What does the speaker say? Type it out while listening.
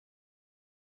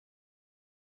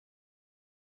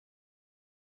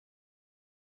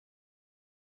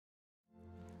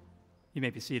You may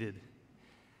be seated.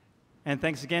 And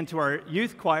thanks again to our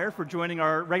youth choir for joining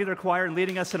our regular choir and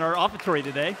leading us in our offertory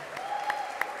today.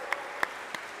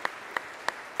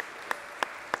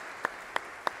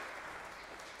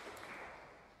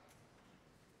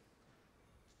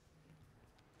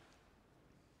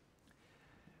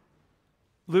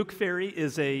 Luc Ferry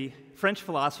is a French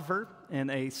philosopher and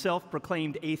a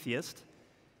self-proclaimed atheist.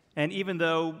 And even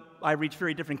though I reach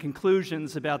very different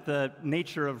conclusions about the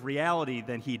nature of reality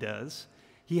than he does,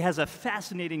 he has a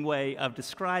fascinating way of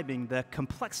describing the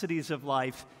complexities of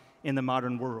life in the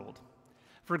modern world.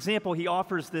 For example, he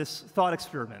offers this thought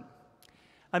experiment.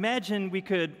 Imagine we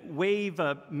could wave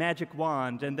a magic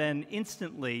wand and then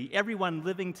instantly everyone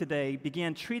living today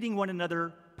began treating one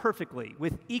another perfectly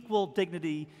with equal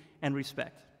dignity and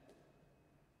respect.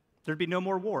 There'd be no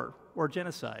more war or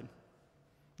genocide.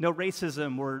 No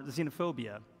racism or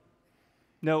xenophobia,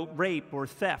 no rape or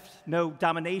theft, no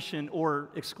domination or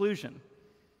exclusion.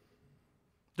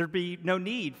 There'd be no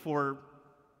need for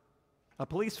a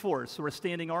police force or a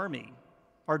standing army.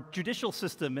 Our judicial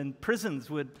system and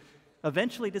prisons would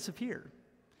eventually disappear.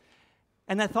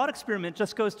 And that thought experiment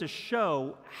just goes to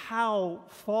show how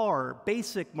far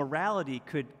basic morality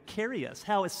could carry us,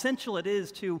 how essential it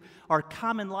is to our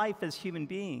common life as human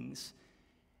beings,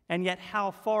 and yet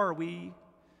how far we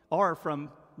are from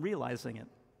realizing it.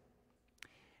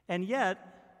 And yet,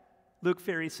 Luc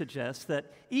Ferry suggests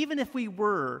that even if we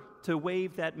were to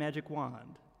wave that magic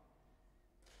wand,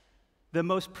 the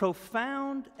most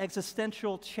profound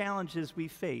existential challenges we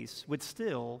face would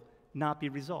still not be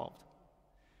resolved.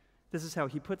 This is how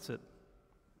he puts it.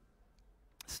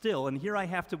 Still, and here I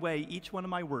have to weigh each one of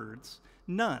my words,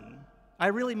 none, I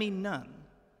really mean none,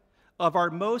 of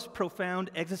our most profound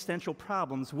existential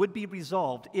problems would be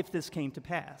resolved if this came to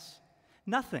pass.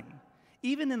 Nothing,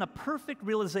 even in a perfect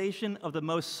realization of the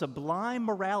most sublime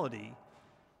morality,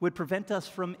 would prevent us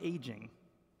from aging,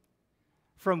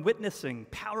 from witnessing,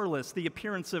 powerless, the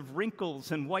appearance of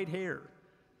wrinkles and white hair,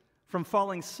 from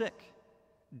falling sick,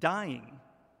 dying,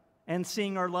 and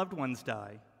seeing our loved ones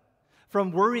die,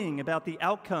 from worrying about the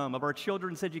outcome of our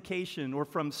children's education, or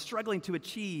from struggling to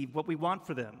achieve what we want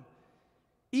for them.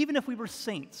 Even if we were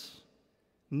saints,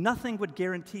 nothing would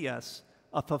guarantee us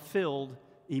a fulfilled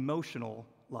emotional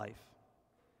life.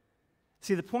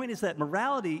 See, the point is that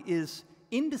morality is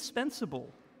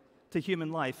indispensable to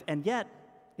human life, and yet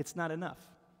it's not enough.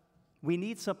 We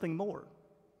need something more.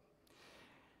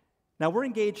 Now, we're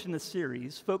engaged in a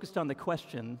series focused on the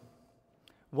question,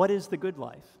 what is the good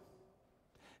life?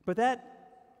 But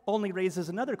that only raises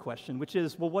another question, which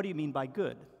is, well, what do you mean by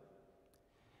good?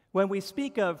 When we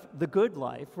speak of the good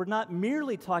life, we're not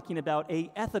merely talking about an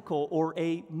ethical or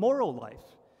a moral life.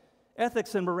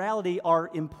 Ethics and morality are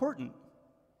important,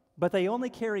 but they only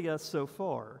carry us so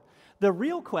far. The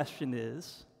real question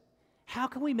is, how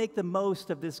can we make the most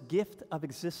of this gift of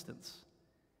existence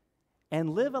and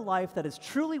live a life that is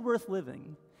truly worth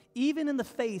living, even in the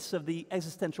face of the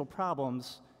existential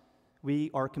problems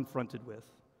we are confronted with?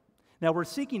 Now, we're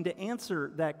seeking to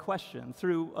answer that question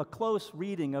through a close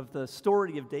reading of the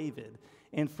story of David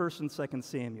in 1 and 2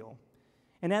 Samuel.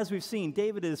 And as we've seen,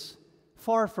 David is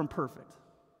far from perfect,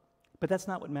 but that's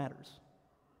not what matters.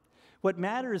 What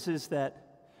matters is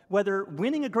that whether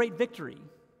winning a great victory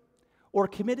or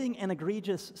committing an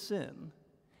egregious sin,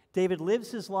 David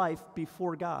lives his life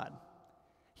before God.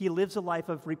 He lives a life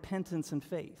of repentance and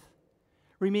faith,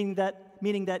 meaning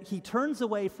that he turns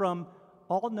away from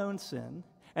all known sin,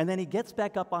 and then he gets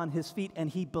back up on his feet and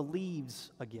he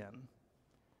believes again.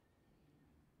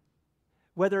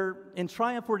 Whether in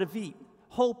triumph or defeat,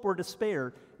 hope or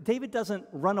despair, David doesn't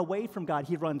run away from God,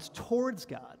 he runs towards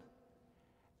God.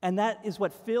 And that is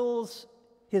what fills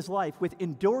his life with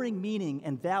enduring meaning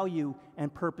and value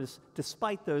and purpose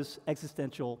despite those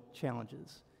existential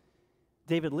challenges.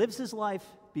 David lives his life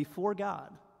before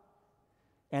God,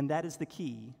 and that is the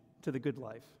key to the good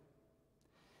life.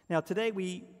 Now, today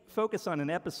we focus on an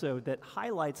episode that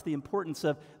highlights the importance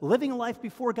of living a life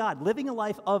before God, living a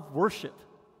life of worship.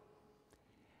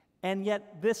 And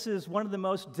yet, this is one of the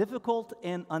most difficult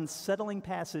and unsettling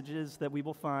passages that we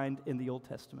will find in the Old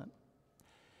Testament.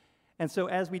 And so,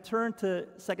 as we turn to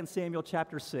 2 Samuel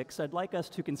chapter 6, I'd like us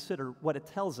to consider what it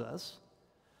tells us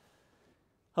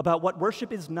about what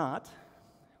worship is not,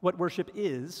 what worship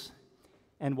is,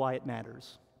 and why it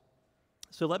matters.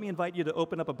 So let me invite you to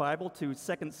open up a Bible to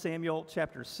 2 Samuel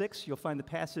chapter 6. You'll find the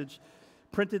passage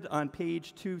printed on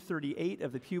page 238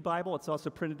 of the Pew Bible. It's also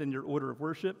printed in your order of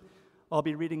worship. I'll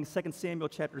be reading 2 Samuel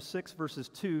chapter 6, verses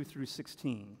 2 through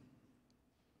 16.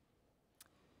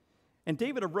 And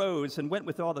David arose and went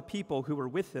with all the people who were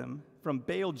with him from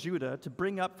Baal Judah to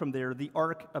bring up from there the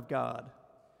ark of God.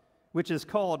 which is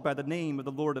called by the name of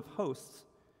the Lord of hosts,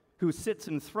 who sits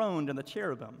enthroned in the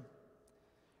cherubim.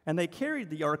 And they carried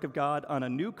the ark of God on a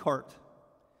new cart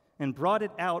and brought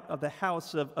it out of the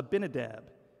house of Abinadab,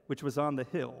 which was on the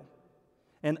hill.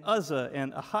 And Uzzah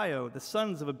and Ahio, the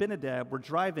sons of Abinadab, were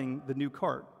driving the new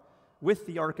cart with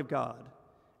the ark of God,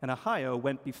 and Ahio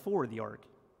went before the ark.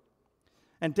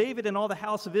 And David and all the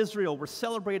house of Israel were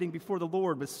celebrating before the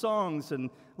Lord with songs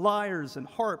and lyres and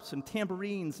harps and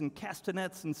tambourines and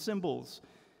castanets and cymbals.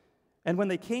 And when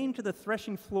they came to the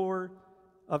threshing floor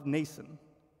of Nason,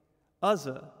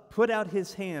 Uzzah put out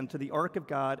his hand to the ark of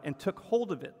God and took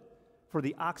hold of it, for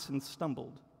the oxen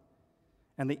stumbled.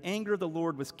 And the anger of the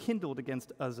Lord was kindled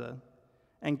against Uzzah,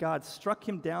 and God struck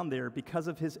him down there because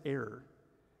of his error,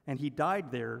 and he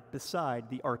died there beside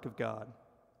the ark of God.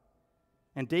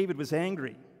 And David was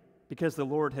angry because the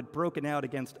Lord had broken out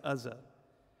against Uzzah,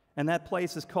 and that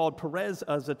place is called Perez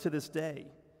Uzzah to this day.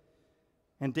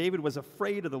 And David was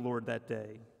afraid of the Lord that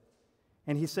day,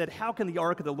 and he said, "How can the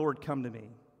ark of the Lord come to me?"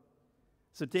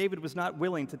 So David was not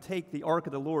willing to take the ark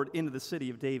of the Lord into the city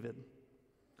of David.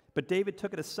 But David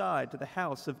took it aside to the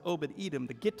house of Obed-Edom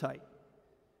the Gittite,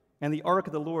 and the ark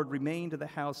of the Lord remained in the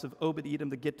house of Obed-Edom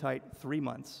the Gittite 3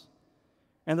 months.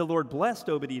 And the Lord blessed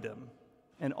Obed-Edom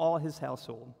and all his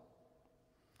household.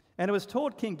 And it was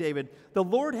told King David, "The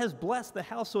Lord has blessed the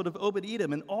household of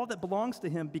Obed-Edom and all that belongs to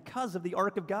him because of the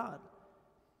ark of God."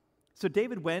 So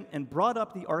David went and brought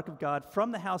up the ark of God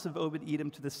from the house of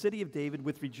Obed-Edom to the city of David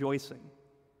with rejoicing.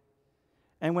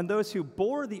 And when those who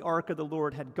bore the ark of the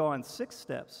Lord had gone 6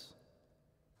 steps,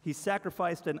 he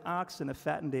sacrificed an ox and a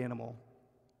fattened animal.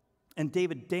 And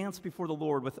David danced before the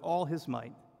Lord with all his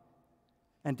might.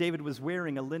 And David was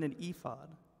wearing a linen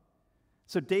ephod.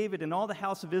 So David and all the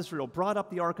house of Israel brought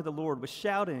up the ark of the Lord with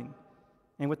shouting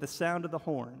and with the sound of the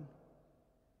horn.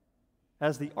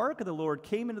 As the ark of the Lord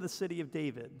came into the city of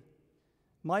David,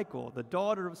 Michal, the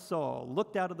daughter of Saul,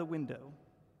 looked out of the window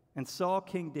and saw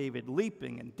King David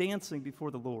leaping and dancing before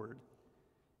the Lord,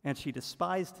 and she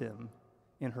despised him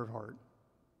in her heart.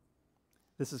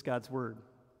 This is God's word.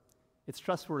 It's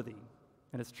trustworthy,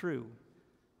 and it's true,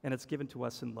 and it's given to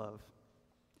us in love.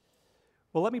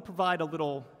 Well, let me provide a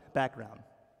little background.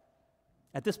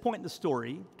 At this point in the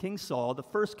story, King Saul, the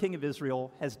first king of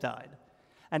Israel, has died.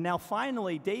 And now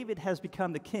finally, David has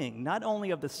become the king, not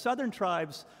only of the southern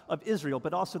tribes of Israel,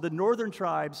 but also the northern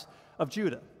tribes of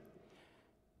Judah.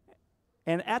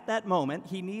 And at that moment,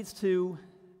 he needs to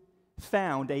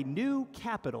found a new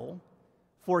capital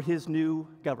for his new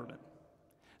government.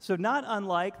 So not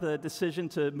unlike the decision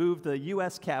to move the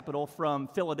U.S. capital from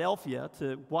Philadelphia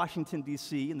to Washington,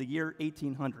 D.C. in the year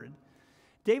 1800,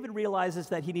 David realizes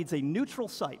that he needs a neutral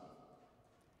site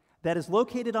that is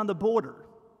located on the border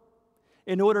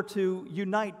in order to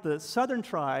unite the southern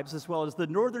tribes as well as the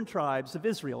northern tribes of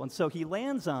Israel. And so he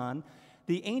lands on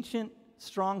the ancient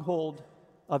stronghold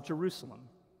of Jerusalem,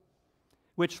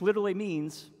 which literally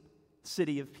means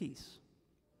city of peace.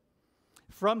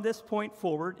 From this point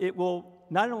forward, it will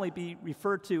not only be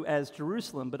referred to as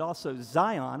Jerusalem, but also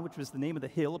Zion, which was the name of the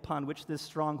hill upon which this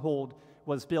stronghold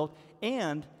was built,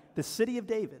 and the city of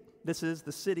David. This is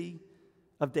the city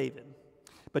of David.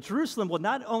 But Jerusalem will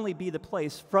not only be the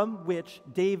place from which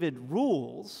David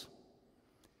rules,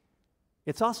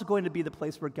 it's also going to be the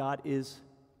place where God is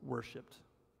worshiped,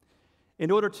 in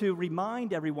order to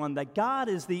remind everyone that God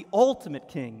is the ultimate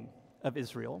king of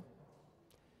Israel,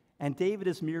 and David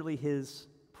is merely his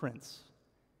prince.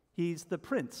 He's the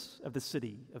prince of the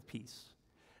city of peace.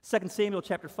 2 Samuel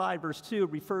chapter 5, verse 2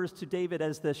 refers to David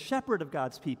as the shepherd of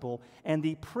God's people and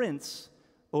the prince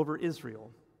over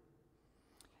Israel.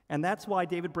 And that's why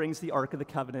David brings the Ark of the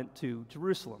Covenant to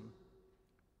Jerusalem.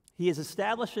 He is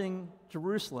establishing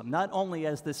Jerusalem not only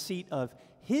as the seat of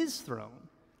his throne,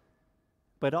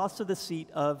 but also the seat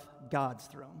of God's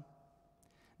throne.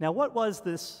 Now, what was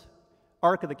this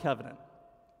Ark of the Covenant?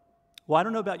 Well, I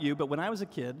don't know about you, but when I was a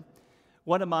kid,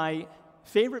 one of my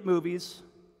favorite movies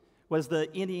was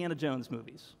the Indiana Jones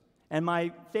movies. And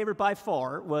my favorite by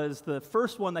far was the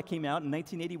first one that came out in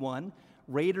 1981,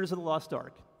 Raiders of the Lost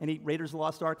Ark. Any Raiders of the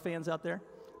Lost Ark fans out there?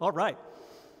 All right.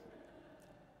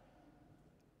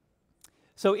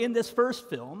 So in this first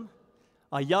film,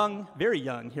 a young, very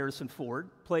young Harrison Ford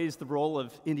plays the role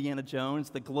of Indiana Jones,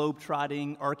 the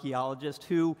globe-trotting archaeologist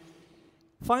who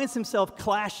finds himself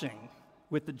clashing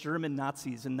with the German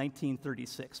Nazis in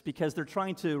 1936 because they're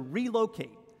trying to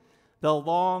relocate the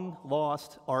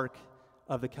long-lost Ark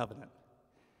of the Covenant.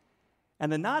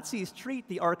 And the Nazis treat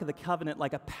the Ark of the Covenant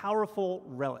like a powerful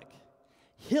relic.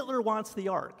 Hitler wants the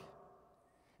Ark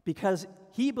because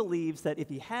he believes that if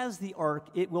he has the Ark,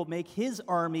 it will make his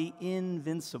army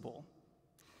invincible.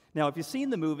 Now, if you've seen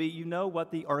the movie, you know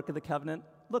what the Ark of the Covenant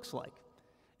looks like.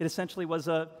 It essentially was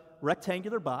a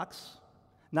rectangular box,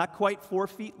 not quite 4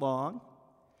 feet long,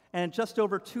 and just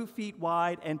over 2 feet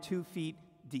wide and 2 feet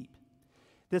deep.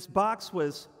 This box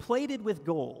was plated with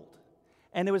gold,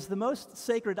 and it was the most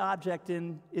sacred object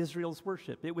in Israel's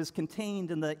worship. It was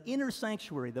contained in the inner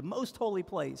sanctuary, the most holy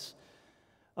place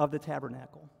of the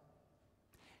tabernacle.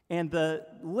 And the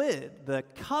lid, the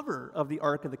cover of the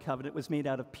Ark of the Covenant, was made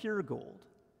out of pure gold.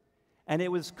 And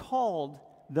it was called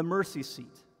the mercy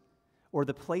seat, or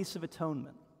the place of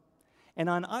atonement. And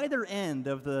on either end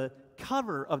of the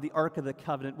cover of the Ark of the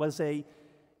Covenant was an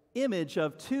image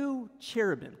of 2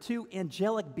 cherubim, 2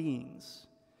 angelic beings,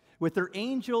 with their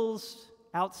angels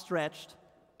outstretched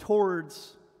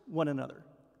towards one another.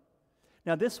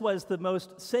 Now, this was the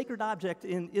most sacred object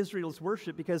in Israel's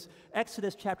worship because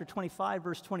Exodus chapter 25,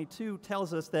 verse 22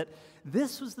 tells us that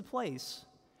this was the place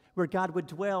where God would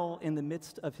dwell in the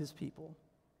midst of his people.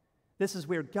 This is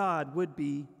where God would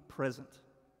be present.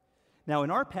 Now,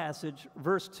 in our passage,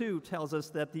 verse 2 tells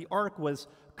us that the ark was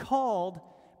called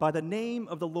by the name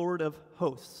of the Lord of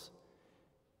hosts,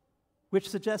 which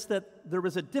suggests that there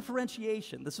was a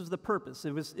differentiation. This was the purpose.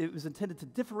 It was intended to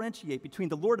differentiate between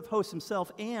the Lord of hosts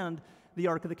himself and the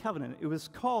Ark of the Covenant. It was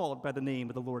called by the name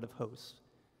of the Lord of hosts.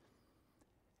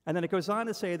 And then it goes on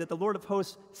to say that the Lord of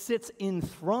hosts sits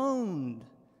enthroned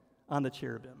on the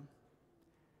cherubim.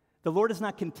 The Lord is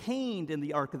not contained in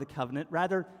the Ark of the Covenant.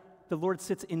 Rather, the Lord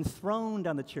sits enthroned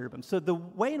on the cherubim. So the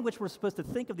way in which we're supposed to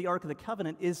think of the Ark of the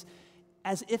Covenant is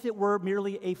as if it were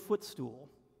merely a footstool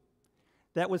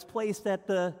that was placed at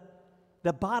the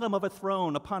bottom of a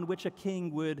throne upon which a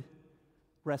king would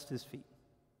rest his feet.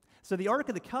 So the Ark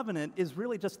of the Covenant is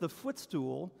really just the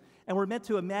footstool, and we're meant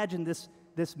to imagine this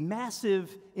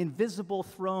massive, invisible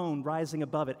throne rising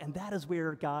above it, and that is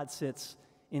where God sits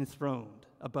enthroned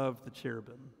above the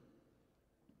cherubim.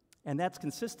 And that's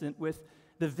consistent with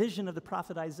the vision of the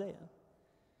prophet Isaiah.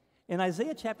 In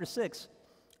Isaiah chapter 6,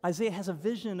 Isaiah has a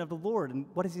vision of the Lord, and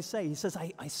what does he say? He says,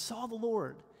 I saw the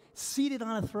Lord seated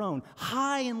on a throne,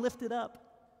 high and lifted up.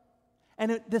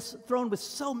 And this throne was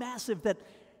so massive that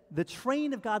the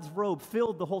train of God's robe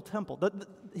filled the whole temple.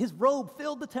 His robe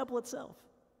filled the temple itself.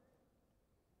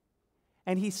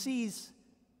 And he sees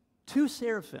 2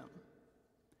 seraphim,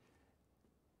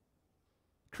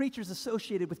 creatures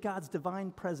associated with God's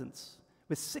divine presence,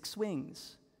 with 6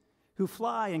 wings, who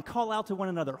fly and call out to one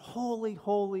another, "Holy,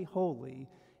 holy, holy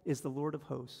is the Lord of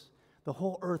hosts. The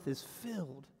whole earth is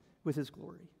filled with his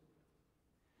glory."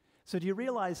 So do you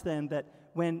realize then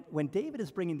that when David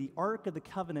is bringing the Ark of the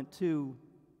Covenant to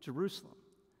Jerusalem,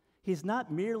 he's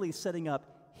not merely setting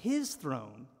up his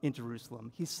throne in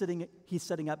Jerusalem, he's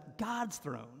setting up God's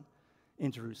throne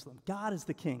in Jerusalem. God is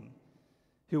the king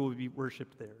who will be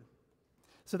worshiped there.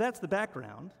 So that's the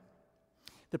background.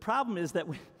 The problem is that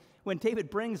when David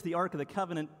brings the Ark of the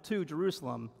Covenant to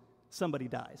Jerusalem, somebody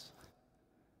dies.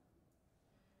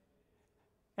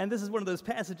 And this is one of those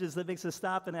passages that makes us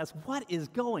stop and ask, what is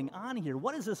going on here?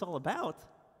 What is this all about?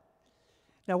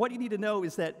 Now, what you need to know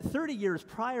is that 30 years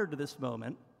prior to this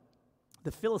moment,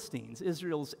 the Philistines,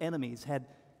 Israel's enemies, had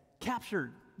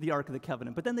captured the Ark of the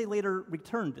Covenant, but then they later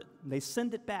returned it. They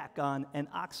send it back on an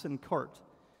oxen cart.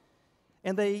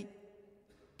 And they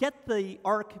get the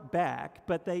Ark back,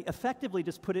 but they effectively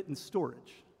just put it in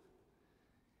storage.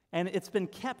 And it's been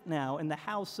kept now in the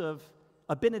house of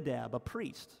Abinadab, a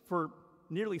priest, for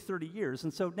nearly 30 years.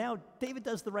 And so now David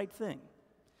does the right thing.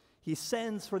 He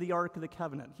sends for the Ark of the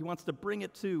Covenant. He wants to bring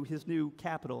it to his new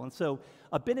capital. And so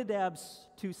Abinadab's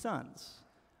 2 sons,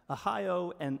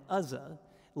 Ahio and Uzzah,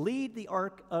 lead the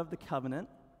Ark of the Covenant,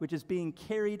 which is being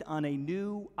carried on a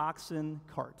new oxen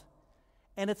cart.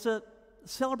 And it's a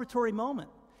celebratory moment.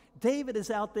 David is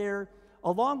out there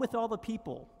along with all the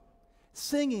people,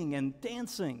 singing and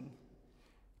dancing,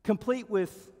 complete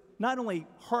with not only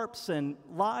harps and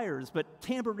lyres, but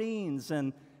tambourines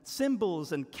and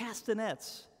cymbals and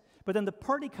castanets. But then the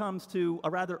party comes to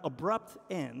a rather abrupt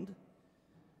end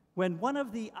when one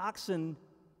of the oxen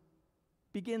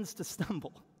begins to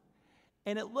stumble.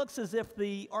 And it looks as if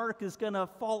the ark is going to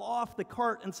fall off the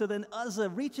cart. And so then Uzzah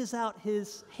reaches out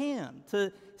his hand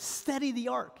to steady the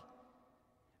ark.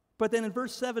 But then in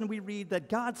verse 7, we read that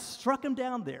God struck him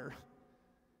down there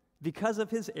because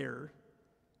of his error,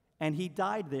 and he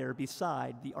died there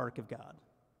beside the ark of God.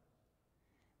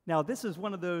 Now, this is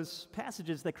one of those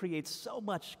passages that creates so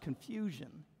much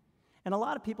confusion. And a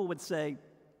lot of people would say,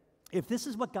 if this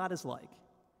is what God is like,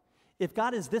 if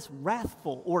God is this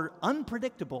wrathful or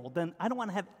unpredictable, then I don't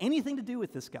want to have anything to do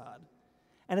with this God.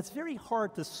 And it's very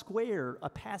hard to square a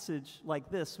passage like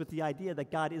this with the idea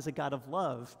that God is a God of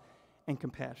love and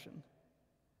compassion.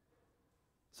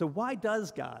 So why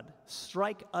does God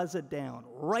strike Uzzah down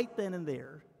right then and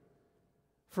there?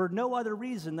 For no other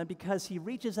reason than because he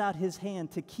reaches out his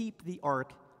hand to keep the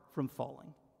ark from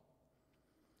falling.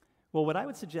 Well, what I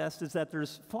would suggest is that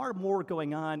there's far more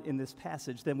going on in this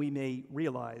passage than we may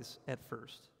realize at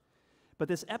first. But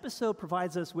this episode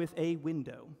provides us with a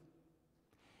window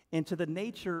into the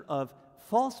nature of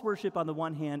false worship on the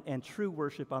one hand and true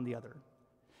worship on the other.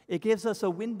 It gives us a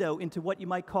window into what you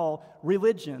might call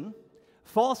religion,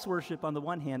 false worship on the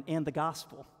one hand, and the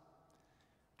gospel,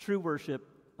 true worship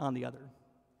on the other.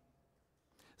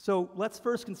 So let's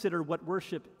first consider what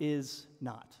worship is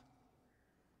not.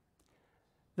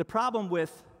 The problem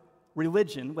with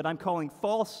religion, what I'm calling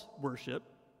false worship,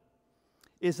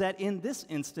 is that in this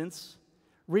instance,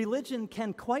 religion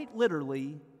can quite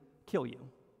literally kill you.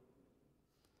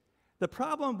 The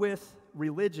problem with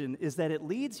religion is that it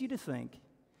leads you to think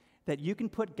that you can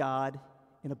put God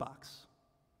in a box.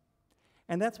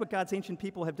 And that's what God's ancient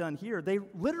people have done here. They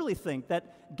literally think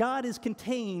that God is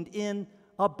contained in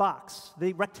a box,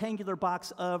 the rectangular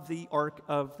box of the Ark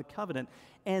of the Covenant.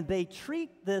 And they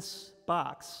treat this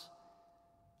box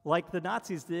like the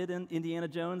Nazis did in Indiana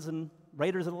Jones and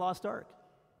Raiders of the Lost Ark.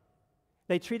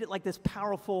 They treat it like this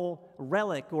powerful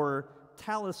relic or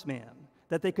talisman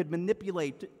that they could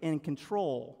manipulate and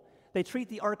control. They treat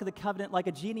the Ark of the Covenant like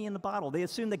a genie in the bottle. They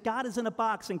assume that God is in a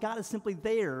box and God is simply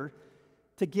there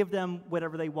to give them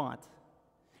whatever they want.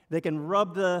 They can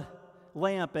rub the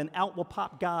lamp and out will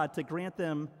pop God to grant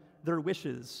them their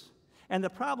wishes. And the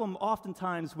problem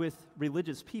oftentimes with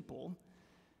religious people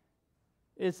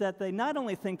is that they not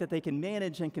only think that they can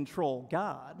manage and control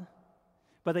God,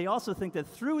 but they also think that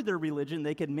through their religion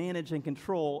they can manage and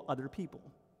control other people.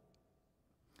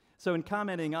 So in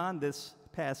commenting on this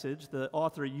passage, the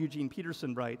author Eugene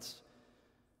Peterson writes,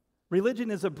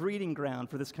 "Religion is a breeding ground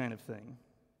for this kind of thing.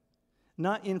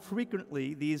 Not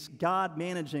infrequently, these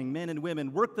God-managing men and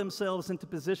women work themselves into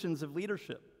positions of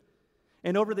leadership.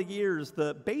 And over the years,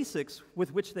 the basics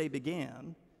with which they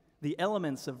began, the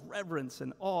elements of reverence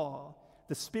and awe,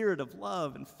 the spirit of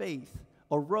love and faith,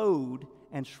 erode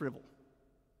and shrivel.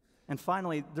 And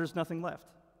finally, there's nothing left.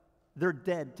 They're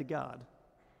dead to God."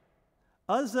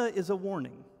 Uzzah is a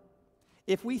warning.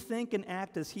 If we think and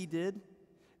act as he did,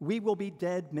 we will be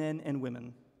dead men and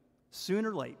women, soon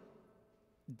or late,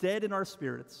 dead in our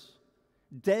spirits,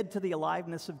 dead to the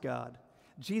aliveness of God.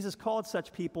 Jesus called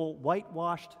such people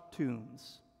whitewashed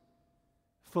tombs,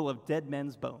 full of dead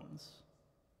men's bones.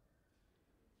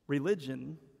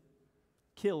 Religion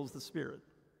kills the spirit.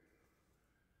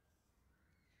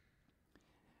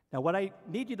 Now, what I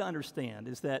need you to understand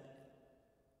is that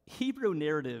Hebrew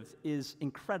narrative is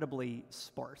incredibly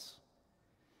sparse.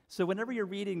 So whenever you're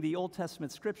reading the Old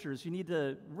Testament scriptures, you need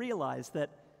to realize that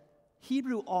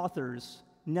Hebrew authors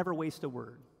never waste a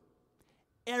word.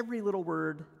 Every little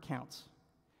word counts,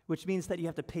 which means that you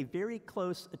have to pay very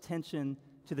close attention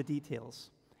to the details.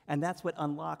 And that's what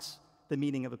unlocks the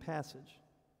meaning of a passage.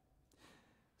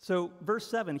 So verse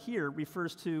 7 here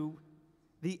refers to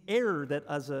the error that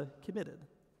Uzzah committed.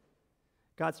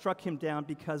 God struck him down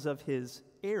because of his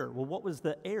error. Well, what was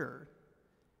the error?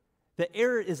 The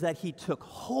error is that he took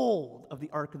hold of the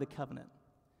Ark of the Covenant.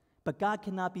 But God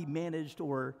cannot be managed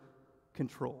or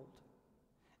controlled.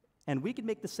 And we can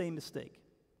make the same mistake.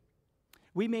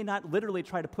 We may not literally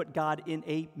try to put God in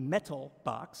a metal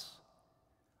box.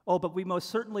 Oh, but we most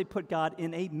certainly put God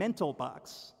in a mental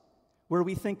box where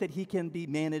we think that he can be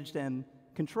managed and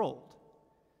controlled.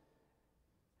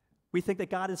 We think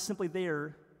that God is simply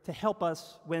there to help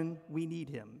us when we need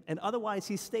him. And otherwise,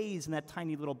 he stays in that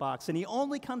tiny little box, and he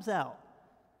only comes out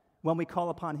when we call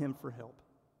upon him for help.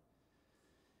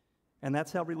 And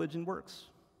that's how religion works.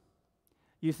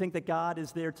 You think that God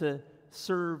is there to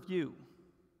serve you,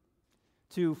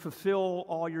 to fulfill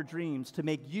all your dreams, to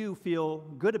make you feel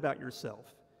good about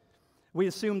yourself. We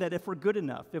assume that if we're good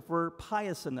enough, if we're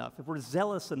pious enough, if we're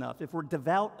zealous enough, if we're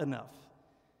devout enough,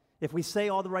 if we say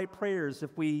all the right prayers,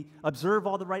 if we observe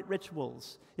all the right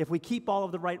rituals, if we keep all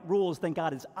of the right rules, then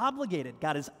God is obligated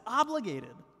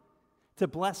to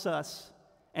bless us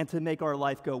and to make our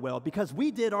life go well because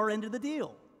we did our end of the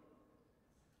deal.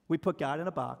 We put God in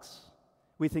a box.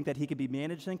 We think that he can be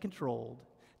managed and controlled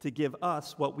to give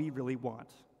us what we really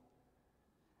want.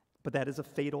 But that is a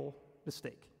fatal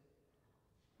mistake.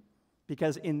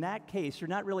 Because in that case, you're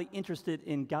not really interested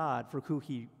in God for who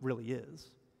he really is.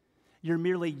 You're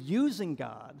merely using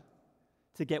God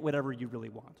to get whatever you really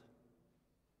want.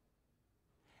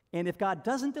 And if God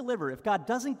doesn't deliver, if God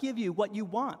doesn't give you what you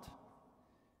want,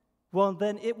 well,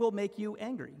 then it will make you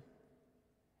angry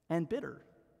and bitter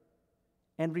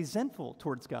and resentful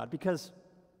towards God because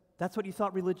that's what you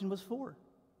thought religion was for.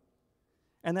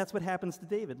 And that's what happens to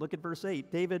David. Look at verse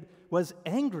 8. David was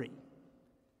angry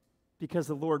because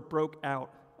the Lord broke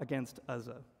out against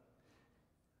Uzzah.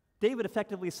 David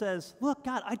effectively says, look,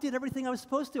 God, I did everything I was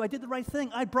supposed to. I did the right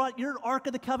thing. I brought your Ark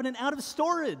of the Covenant out of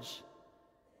storage.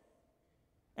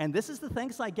 And this is the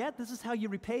thanks I get? This is how you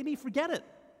repay me? Forget it.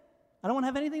 I don't want to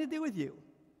have anything to do with you.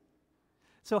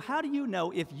 So how do you know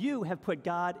if you have put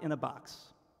God in a box?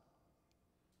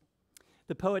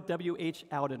 The poet W.H.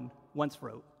 Auden once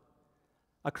wrote,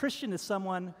 a Christian is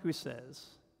someone who says,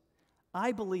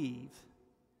 I believe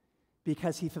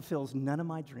because he fulfills none of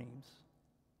my dreams,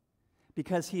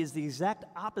 because he is the exact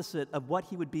opposite of what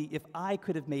he would be if I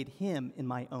could have made him in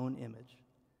my own image.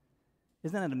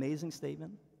 Isn't that an amazing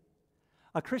statement?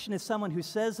 A Christian is someone who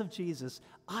says of Jesus,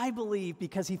 I believe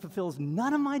because he fulfills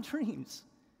none of my dreams,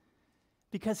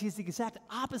 because he's the exact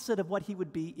opposite of what he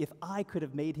would be if I could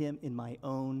have made him in my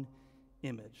own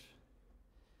image.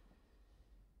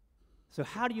 So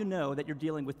how do you know that you're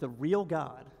dealing with the real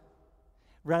God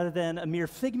rather than a mere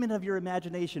figment of your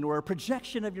imagination or a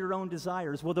projection of your own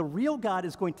desires? Well, the real God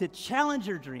is going to challenge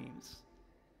your dreams,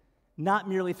 not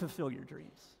merely fulfill your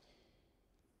dreams.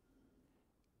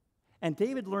 And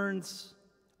David learns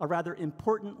a rather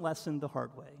important lesson the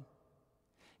hard way.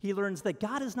 He learns that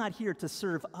God is not here to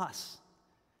serve us.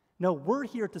 No, we're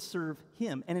here to serve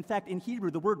him. And in fact, in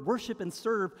Hebrew, the word worship and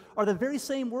serve are the very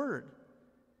same word.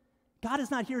 God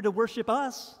is not here to worship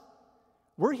us.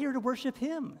 We're here to worship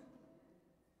him.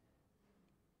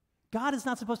 God is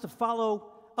not supposed to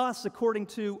follow us according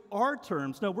to our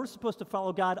terms. No, we're supposed to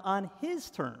follow God on his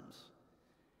terms.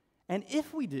 And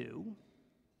if we do,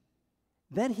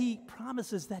 then he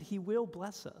promises that he will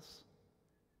bless us.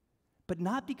 But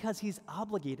not because he's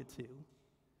obligated to,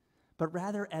 but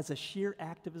rather as a sheer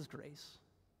act of his grace.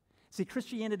 See,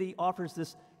 Christianity offers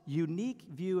this unique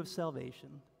view of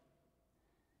salvation.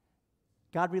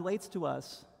 God relates to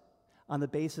us on the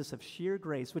basis of sheer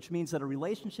grace, which means that a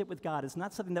relationship with God is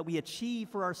not something that we achieve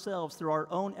for ourselves through our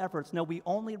own efforts. No, we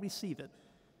only receive it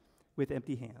with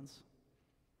empty hands.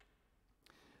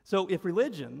 So if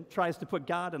religion tries to put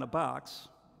God in a box,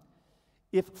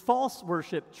 if false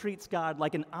worship treats God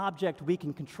like an object we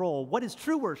can control, what is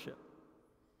true worship?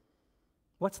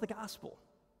 What's the gospel?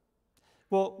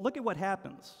 Well, look at what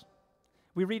happens.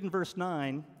 We read in verse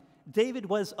 9, David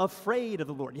was afraid of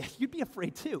the Lord. Yeah, you'd be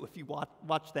afraid too if you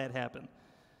watch that happen.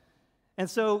 And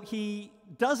so he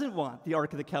doesn't want the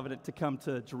Ark of the Covenant to come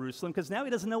to Jerusalem because now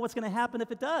he doesn't know what's going to happen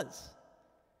if it does.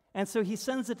 And so he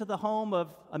sends it to the home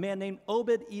of a man named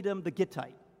Obed-Edom the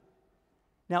Gittite.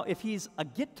 Now, if he's a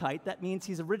Gittite, that means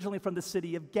he's originally from the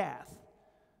city of Gath.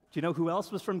 Do you know who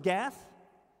else was from Gath?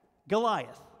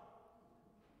 Goliath.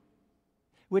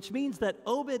 Which means that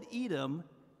Obed-Edom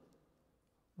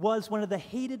was one of the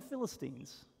hated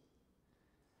Philistines.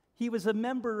 He was a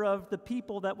member of the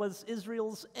people that was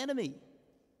Israel's enemy.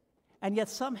 And yet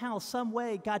somehow, some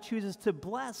way, God chooses to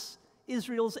bless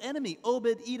Israel's enemy,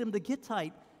 Obed-Edom the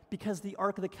Gittite, because the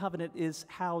Ark of the Covenant is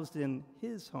housed in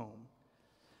his home.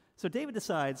 So David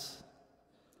decides,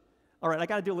 all right, I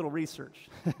got to do a little research.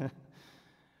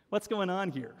 What's going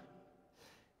on here?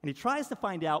 And he tries to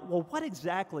find out, well, what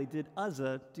exactly did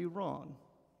Uzzah do wrong?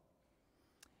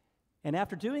 And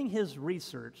after doing his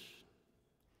research,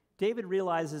 David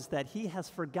realizes that he has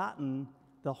forgotten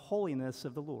the holiness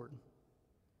of the Lord.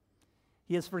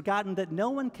 He has forgotten that no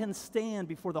one can stand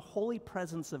before the holy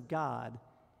presence of God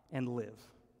and live.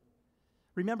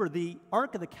 Remember, the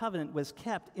Ark of the Covenant was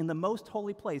kept in the most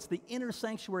holy place, the inner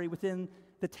sanctuary within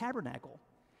the tabernacle.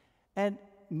 And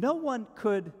no one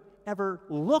could ever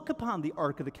look upon the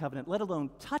Ark of the Covenant, let alone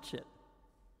touch it,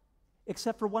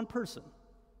 except for one person,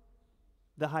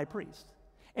 the high priest.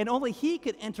 And only he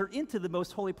could enter into the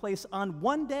most holy place on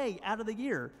one day out of the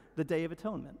year, the Day of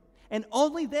Atonement. And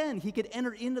only then he could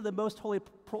enter into the most holy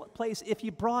place if he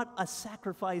brought a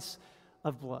sacrifice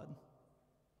of blood.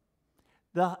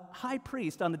 The high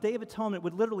priest on the Day of Atonement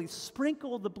would literally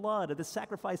sprinkle the blood of the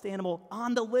sacrificed animal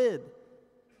on the lid,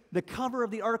 the cover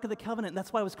of the Ark of the Covenant. And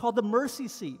that's why it was called the mercy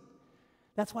seat.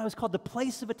 That's why it was called the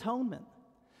place of atonement.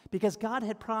 Because God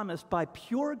had promised by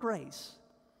pure grace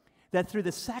that through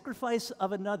the sacrifice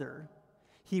of another,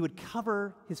 he would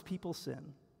cover his people's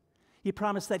sin. He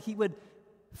promised that he would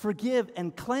forgive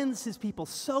and cleanse his people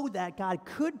so that God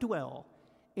could dwell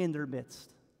in their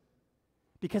midst.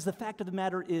 Because the fact of the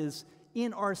matter is,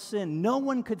 in our sin, no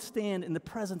one could stand in the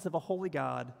presence of a holy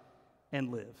God and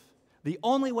live. The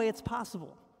only way it's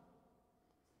possible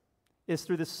is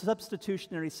through the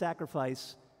substitutionary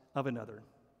sacrifice of another.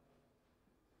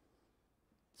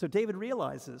 So David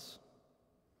realizes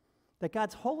that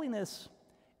God's holiness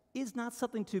is not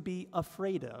something to be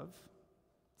afraid of.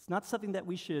 It's not something that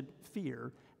we should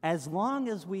fear as long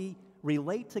as we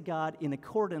relate to God in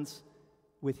accordance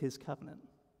with his covenant.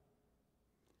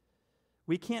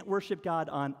 We can't worship God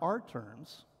on our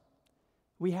terms.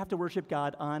 We have to worship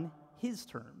God on his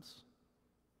terms.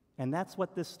 And that's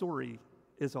what this story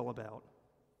is all about.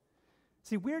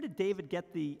 See, where did David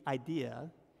get the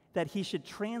idea that he should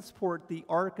transport the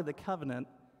Ark of the Covenant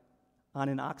on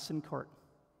an oxen cart?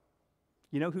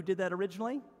 You know who did that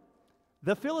originally?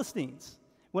 The Philistines.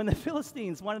 When the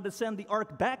Philistines wanted to send the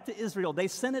Ark back to Israel, they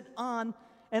sent it on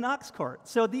an ox cart.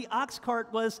 So the ox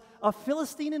cart was a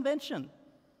Philistine invention.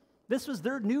 This was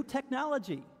their new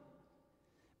technology.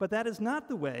 But that is not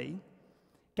the way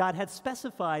God had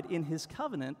specified in his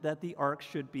covenant that the ark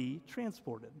should be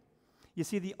transported. You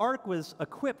see, the ark was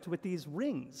equipped with these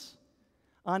rings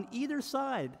on either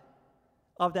side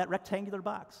of that rectangular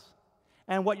box.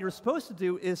 And what you're supposed to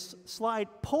do is slide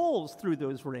poles through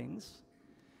those rings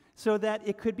so that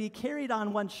it could be carried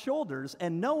on one's shoulders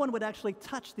and no one would actually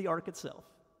touch the ark itself.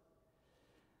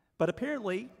 But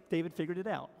apparently, David figured it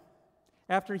out.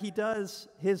 After he does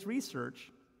his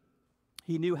research,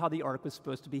 he knew how the ark was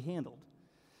supposed to be handled.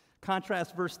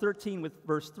 Contrast verse 13 with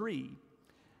verse 3.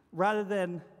 Rather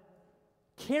than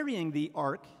carrying the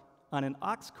ark on an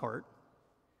ox cart,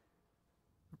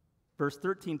 verse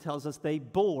 13 tells us they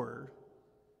bore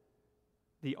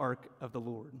the ark of the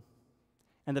Lord.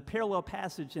 And the parallel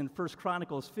passage in 1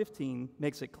 Chronicles 15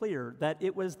 makes it clear that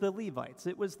it was the Levites,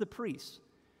 it was the priests,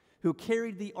 who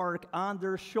carried the ark on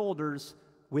their shoulders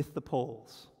with the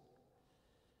poles.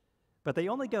 But they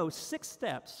only go 6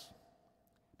 steps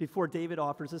before David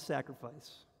offers a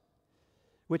sacrifice,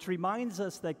 which reminds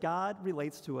us that God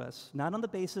relates to us not on the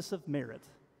basis of merit,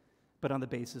 but on the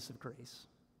basis of grace.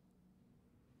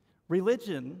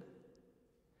 Religion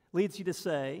leads you to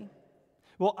say,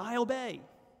 well, I obey,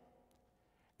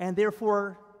 and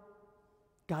therefore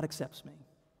God accepts me.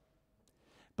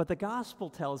 But the gospel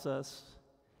tells us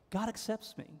God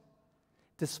accepts me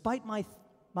despite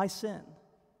my sin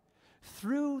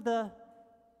through the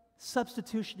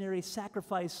substitutionary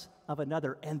sacrifice of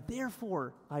another, and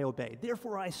therefore I obey.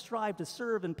 Therefore I strive to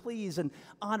serve and please and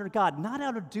honor God, not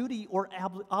out of duty or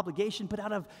obligation, but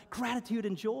out of gratitude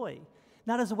and joy.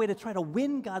 Not as a way to try to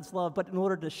win God's love, but in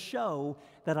order to show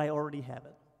that I already have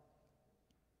it.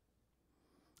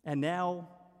 And now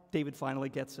David finally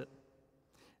gets it.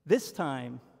 This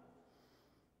time,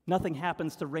 nothing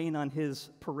happens to rain on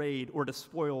his parade or to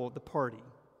spoil the party.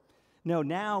 No,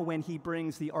 now when he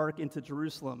brings the ark into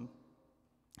Jerusalem,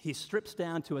 he strips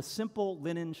down to a simple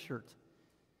linen shirt,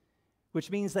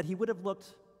 which means that he would have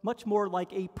looked much more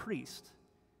like a priest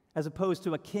as opposed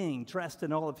to a king dressed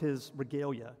in all of his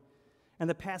regalia. And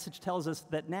the passage tells us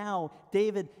that now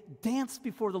David danced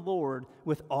before the Lord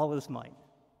with all his might.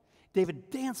 David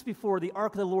danced before the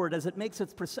ark of the Lord as it makes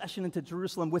its procession into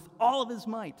Jerusalem with all of his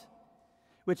might,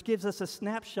 which gives us a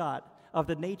snapshot of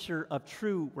the nature of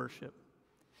true worship.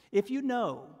 If you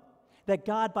know that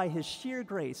God, by his sheer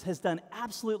grace, has done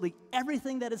absolutely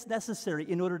everything that is necessary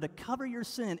in order to cover your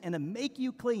sin and to make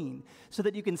you clean so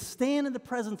that you can stand in the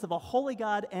presence of a holy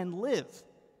God and live,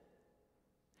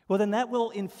 well, then that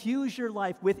will infuse your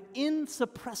life with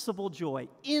insuppressible joy,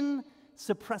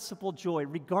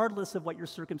 regardless of what your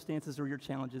circumstances or your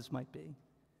challenges might be.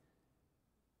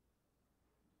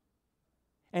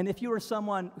 And if you are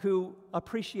someone who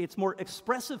appreciates more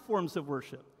expressive forms of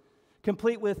worship,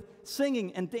 complete with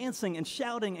singing and dancing and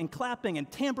shouting and clapping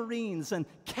and tambourines and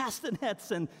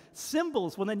castanets and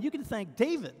cymbals, well, then you can thank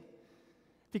David,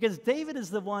 because David is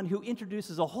the one who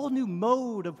introduces a whole new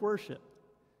mode of worship,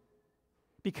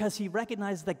 because he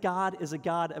recognizes that God is a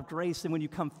God of grace, and when you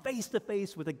come face to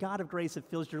face with a God of grace, it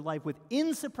fills your life with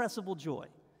insuppressible joy.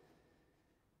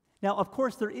 Now, of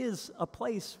course, there is a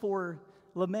place for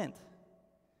lament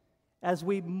as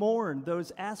we mourn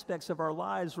those aspects of our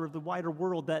lives or of the wider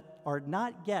world that are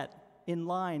not yet in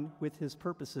line with his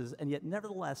purposes, and yet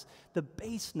nevertheless, the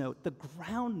bass note, the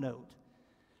ground note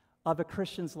of a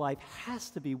Christian's life has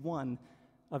to be one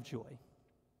of joy.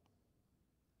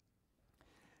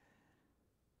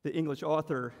 The English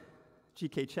author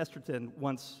G.K. Chesterton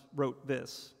once wrote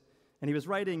this, and he was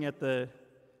writing at the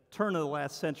turn of the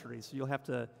last century, so you'll have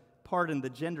to pardon the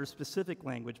gender-specific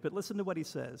language, but listen to what he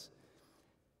says.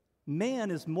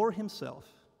 Man is more himself.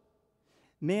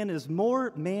 Man is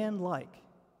more man-like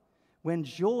when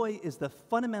joy is the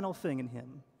fundamental thing in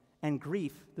him and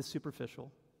grief the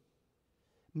superficial.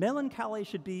 Melancholy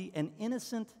should be an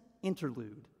innocent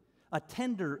interlude, a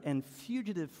tender and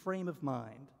fugitive frame of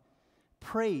mind.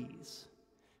 Praise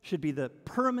should be the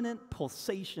permanent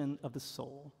pulsation of the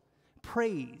soul.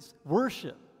 Praise,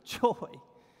 worship, joy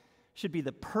should be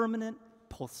the permanent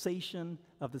pulsation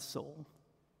of the soul.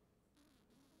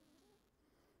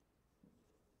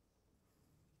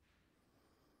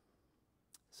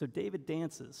 So David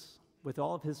dances with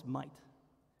all of his might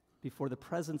before the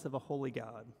presence of a holy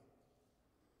God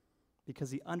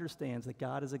because he understands that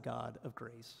God is a God of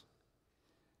grace.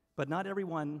 But not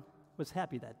everyone was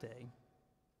happy that day.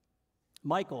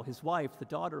 Michal, his wife, the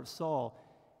daughter of Saul,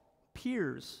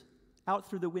 peers out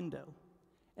through the window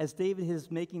as David is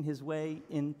making his way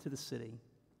into the city.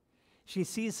 She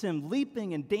sees him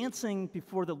leaping and dancing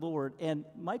before the Lord, and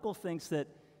Michal thinks that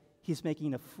he's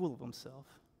making a fool of himself.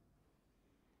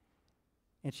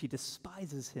 And she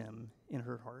despises him in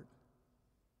her heart,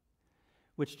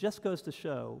 which just goes to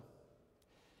show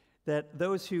that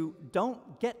those who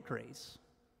don't get grace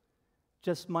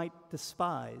just might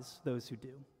despise those who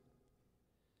do.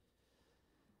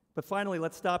 But finally,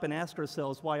 let's stop and ask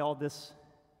ourselves why all this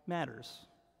matters.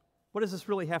 What does this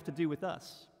really have to do with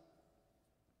us?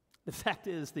 The fact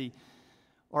is, the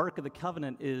Ark of the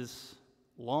Covenant is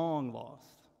long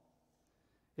lost.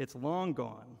 It's long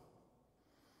gone.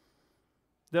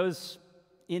 Those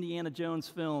Indiana Jones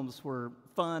films were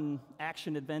fun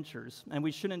action adventures, and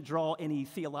we shouldn't draw any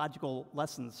theological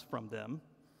lessons from them.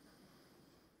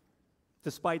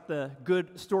 Despite the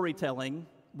good storytelling,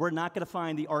 we're not going to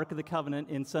find the Ark of the Covenant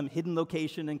in some hidden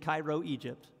location in Cairo,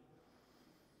 Egypt.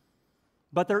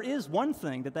 But there is one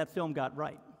thing that film got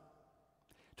right.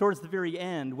 Towards the very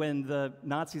end, when the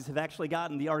Nazis have actually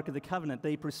gotten the Ark of the Covenant,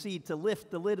 they proceed to lift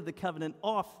the lid of the covenant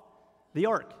off the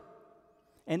Ark.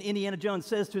 And Indiana Jones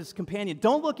says to his companion,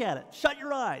 "Don't look at it. Shut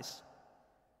your eyes.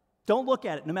 Don't look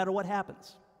at it, no matter what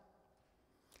happens."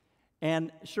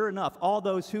 And sure enough, all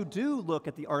those who do look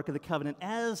at the Ark of the Covenant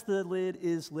as the lid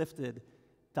is lifted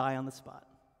die on the spot.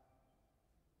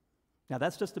 Now,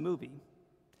 that's just a movie.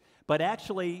 But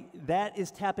actually, that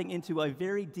is tapping into a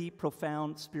very deep,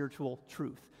 profound spiritual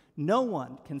truth. No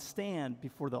one can stand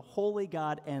before the holy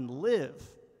God and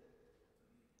live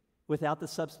without the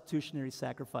substitutionary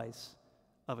sacrifice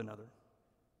of another,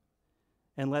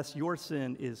 unless your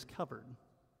sin is covered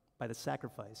by the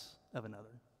sacrifice of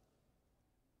another.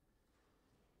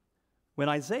 When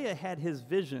Isaiah had his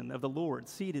vision of the Lord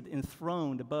seated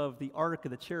enthroned above the ark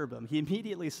of the cherubim, he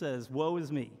immediately says, "Woe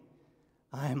is me,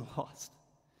 I am lost."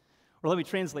 Or let me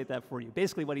translate that for you.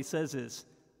 Basically what he says is,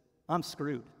 I'm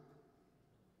screwed.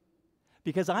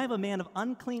 Because I am a man of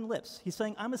unclean lips. He's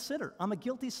saying, I'm a sinner. I'm a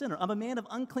guilty sinner. I'm a man of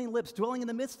unclean lips, dwelling in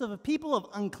the midst of a people of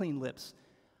unclean lips.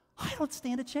 I don't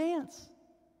stand a chance.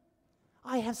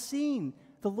 I have seen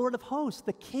the Lord of hosts,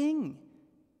 the King,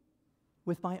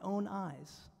 with my own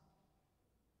eyes.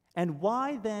 And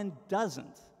why then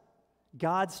doesn't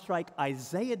God strike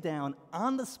Isaiah down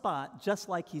on the spot just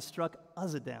like he struck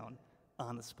Uzzah down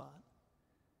on the spot?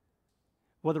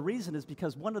 Well, the reason is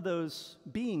because one of those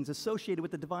beings associated with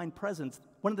the divine presence,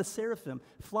 one of the seraphim,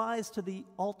 flies to the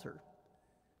altar,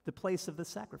 the place of the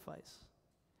sacrifice,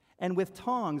 and with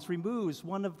tongs removes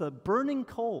one of the burning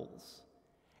coals,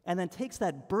 and then takes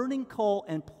that burning coal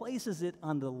and places it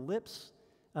on the lips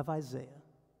of Isaiah.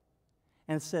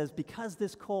 And it says, because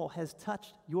this coal has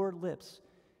touched your lips,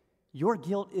 your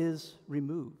guilt is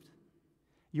removed.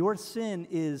 Your sin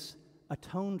is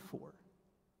atoned for.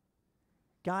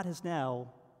 God has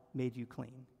now made you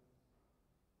clean.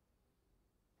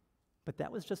 But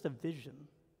that was just a vision.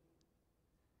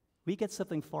 We get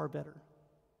something far better.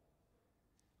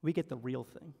 We get the real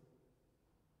thing.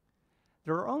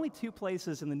 There are only two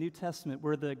places in the New Testament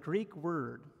where the Greek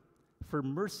word for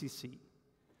mercy seat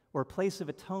or place of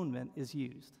atonement is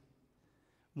used.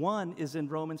 One is in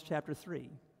Romans chapter 3,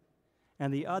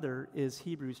 and the other is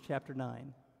Hebrews chapter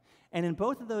 9. And in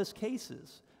both of those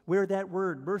cases, where that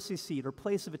word mercy seat or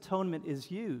place of atonement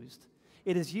is used,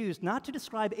 it is used not to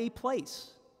describe a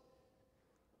place,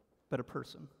 but a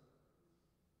person.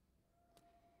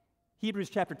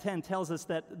 Hebrews chapter 10 tells us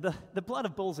that the blood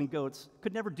of bulls and goats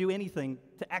could never do anything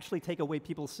to actually take away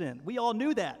people's sin. We all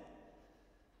knew that.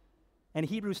 And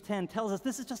Hebrews 10 tells us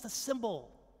this is just a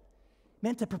symbol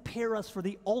meant to prepare us for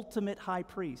the ultimate high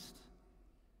priest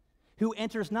who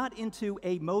enters not into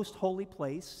a most holy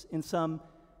place in some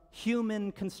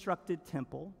human-constructed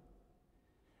temple,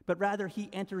 but rather he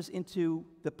enters into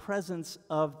the presence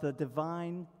of the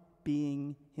divine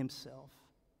being himself.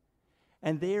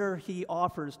 And there he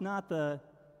offers not the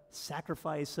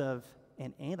sacrifice of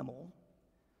an animal,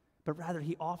 but rather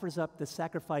he offers up the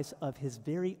sacrifice of his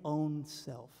very own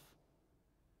self,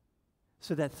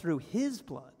 so that through his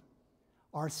blood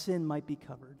our sin might be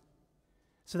covered,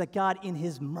 so that God in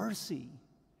his mercy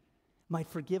might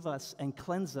forgive us and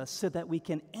cleanse us so that we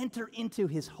can enter into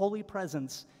his holy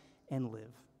presence and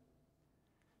live.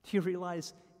 Do you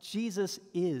realize Jesus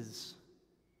is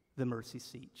the mercy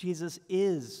seat. Jesus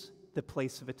is the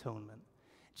place of atonement.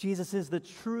 Jesus is the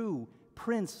true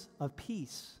Prince of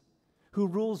Peace who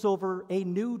rules over a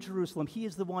new Jerusalem. He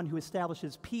is the one who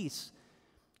establishes peace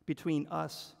between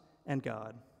us and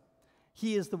God.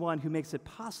 He is the one who makes it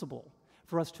possible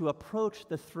for us to approach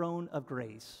the throne of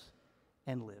grace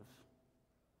and live.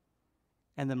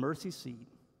 And the mercy seat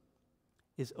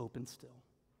is open still.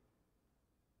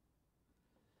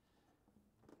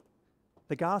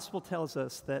 The gospel tells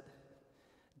us that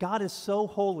God is so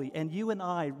holy, and you and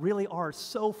I really are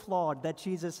so flawed that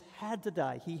Jesus had to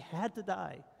die. He had to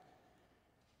die.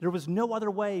 There was no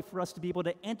other way for us to be able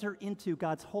to enter into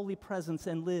God's holy presence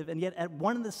and live. And yet, at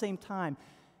one and the same time,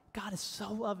 God is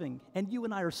so loving, and you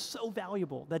and I are so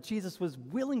valuable that Jesus was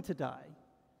willing to die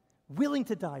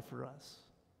for us.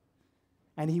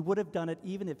 And he would have done it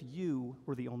even if you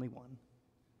were the only one.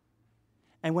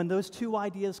 And when those two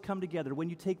ideas come together, when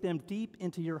you take them deep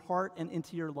into your heart and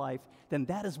into your life, then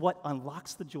that is what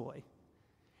unlocks the joy.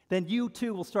 Then you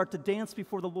too will start to dance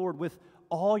before the Lord with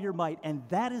all your might, and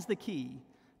that is the key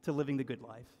to living the good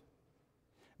life.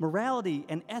 Morality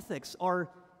and ethics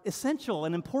are essential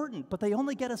and important, but they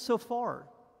only get us so far.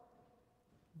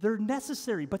 They're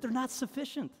necessary, but they're not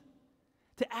sufficient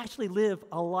to actually live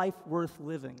a life worth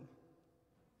living.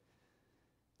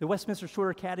 The Westminster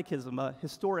Shorter Catechism, a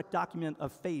historic document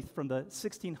of faith from the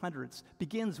 1600s,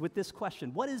 begins with this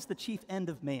question: what is the chief end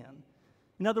of man?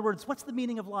 In other words, what's the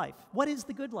meaning of life? What is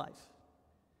the good life?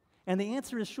 And the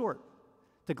answer is short: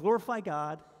 to glorify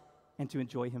God and to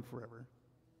enjoy him forever.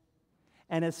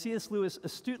 And as C.S. Lewis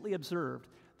astutely observed,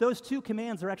 those two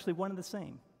commands are actually one and the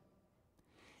same.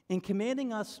 In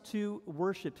commanding us to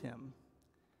worship him,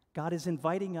 God is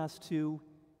inviting us to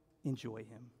enjoy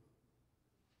him.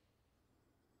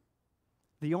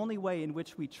 The only way in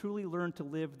which we truly learn to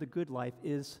live the good life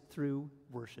is through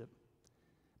worship,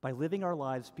 by living our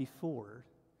lives before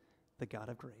the God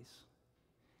of grace.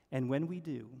 And when we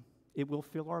do, it will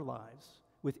fill our lives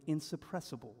with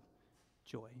insuppressible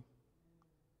joy.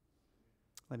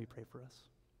 Let me pray for us.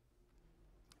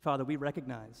 Father, we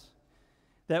recognize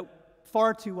that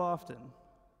far too often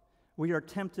we are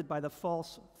tempted by the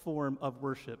false form of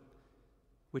worship,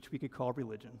 which we could call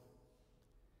religion.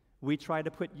 We try to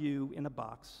put you in a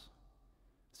box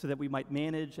so that we might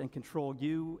manage and control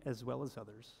you as well as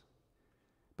others.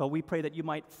 But we pray that you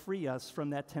might free us from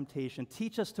that temptation.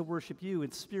 Teach us to worship you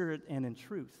in spirit and in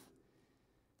truth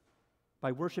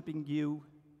by worshiping you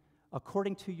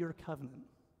according to your covenant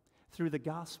through the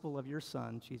gospel of your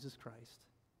Son, Jesus Christ.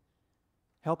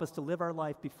 Help us to live our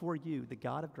life before you, the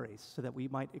God of grace, so that we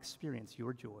might experience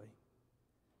your joy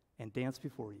and dance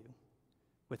before you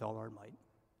with all our might.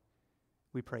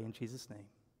 We pray in Jesus' name.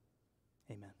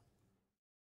 Amen.